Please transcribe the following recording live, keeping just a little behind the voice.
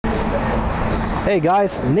Hey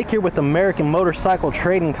guys, Nick here with American Motorcycle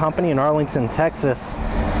Trading Company in Arlington, Texas.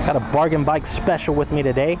 Got a bargain bike special with me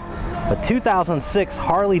today. A 2006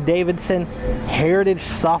 Harley Davidson Heritage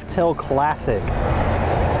Softail Classic.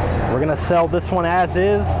 We're gonna sell this one as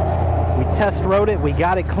is. We test rode it, we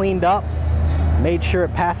got it cleaned up, made sure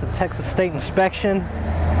it passed the Texas State inspection,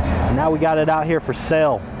 and now we got it out here for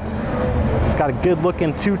sale. It's got a good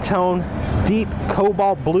looking two-tone, deep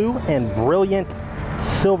cobalt blue and brilliant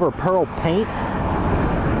silver pearl paint.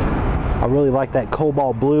 I really like that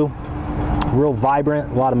cobalt blue, real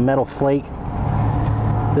vibrant, a lot of metal flake.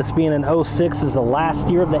 This being an 06 is the last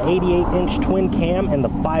year of the 88-inch twin cam and the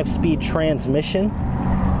 5-speed transmission.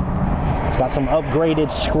 It's got some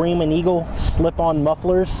upgraded Screamin' Eagle slip-on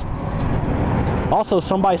mufflers. Also,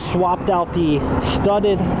 somebody swapped out the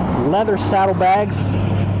studded leather saddlebags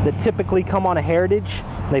that typically come on a Heritage.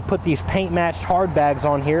 They put these paint-matched hard bags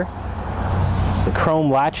on here. The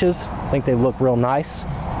chrome latches, I think they look real nice.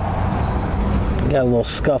 Got a little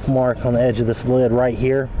scuff mark on the edge of this lid right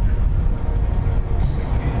here.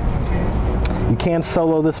 You can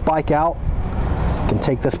solo this bike out. You can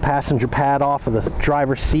take this passenger pad off of the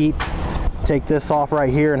driver's seat, take this off right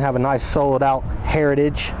here and have a nice soloed out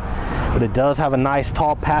Heritage. But it does have a nice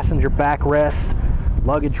tall passenger backrest,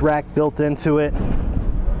 luggage rack built into it.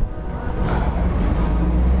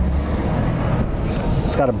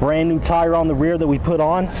 It's got a brand new tire on the rear that we put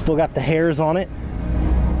on, still got the hairs on it.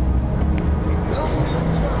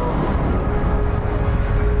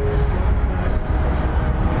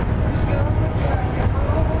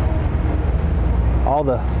 All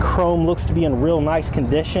the chrome looks to be in real nice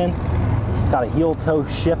condition. It's got a heel toe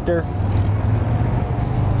shifter.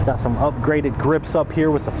 It's got some upgraded grips up here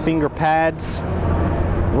with the finger pads.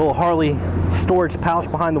 A little Harley storage pouch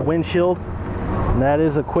behind the windshield. And that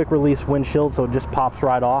is a quick release windshield, so it just pops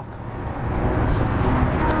right off.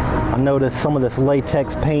 I noticed some of this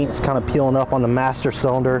latex paint is kind of peeling up on the master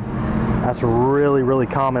cylinder. That's really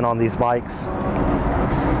common on these bikes.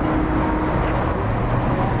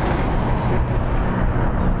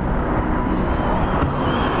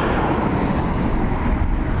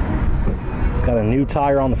 It's got a new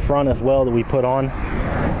tire on the front as well that we put on.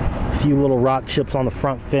 A few little rock chips on the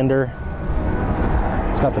front fender.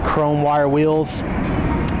 It's got the chrome wire wheels.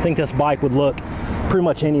 I think this bike would look, pretty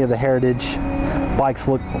much any of the Heritage bikes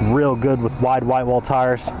look real good with wide white wall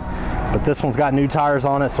tires. But this one's got new tires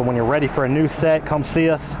on it, so when you're ready for a new set, come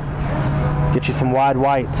see us. Get you some wide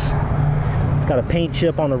whites. It's got a paint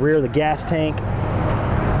chip on the rear of the gas tank.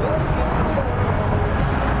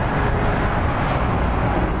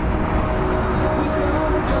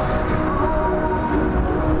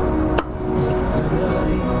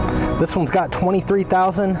 This one's got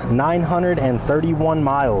 23,931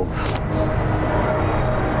 miles.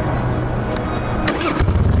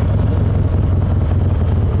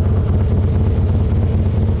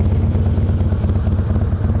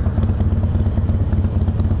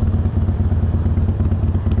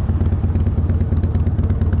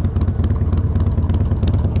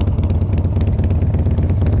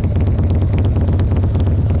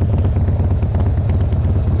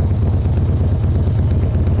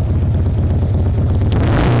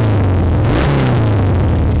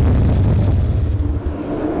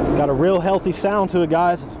 Got a real healthy sound to it,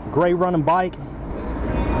 guys. Great running bike.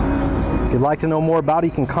 If you'd like to know more about it,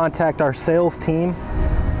 you can contact our sales team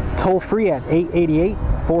toll free at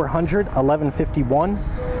 888-400-1151,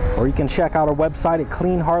 or you can check out our website at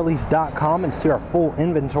cleanharleys.com and see our full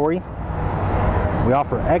inventory. We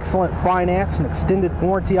offer excellent finance and extended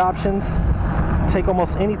warranty options. Take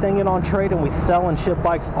almost anything in on trade, and we sell and ship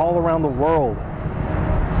bikes all around the world.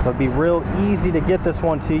 So it'd be real easy to get this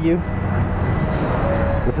one to you.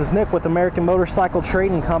 This is Nick with American Motorcycle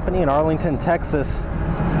Trading Company in Arlington, Texas.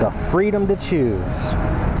 The freedom to choose.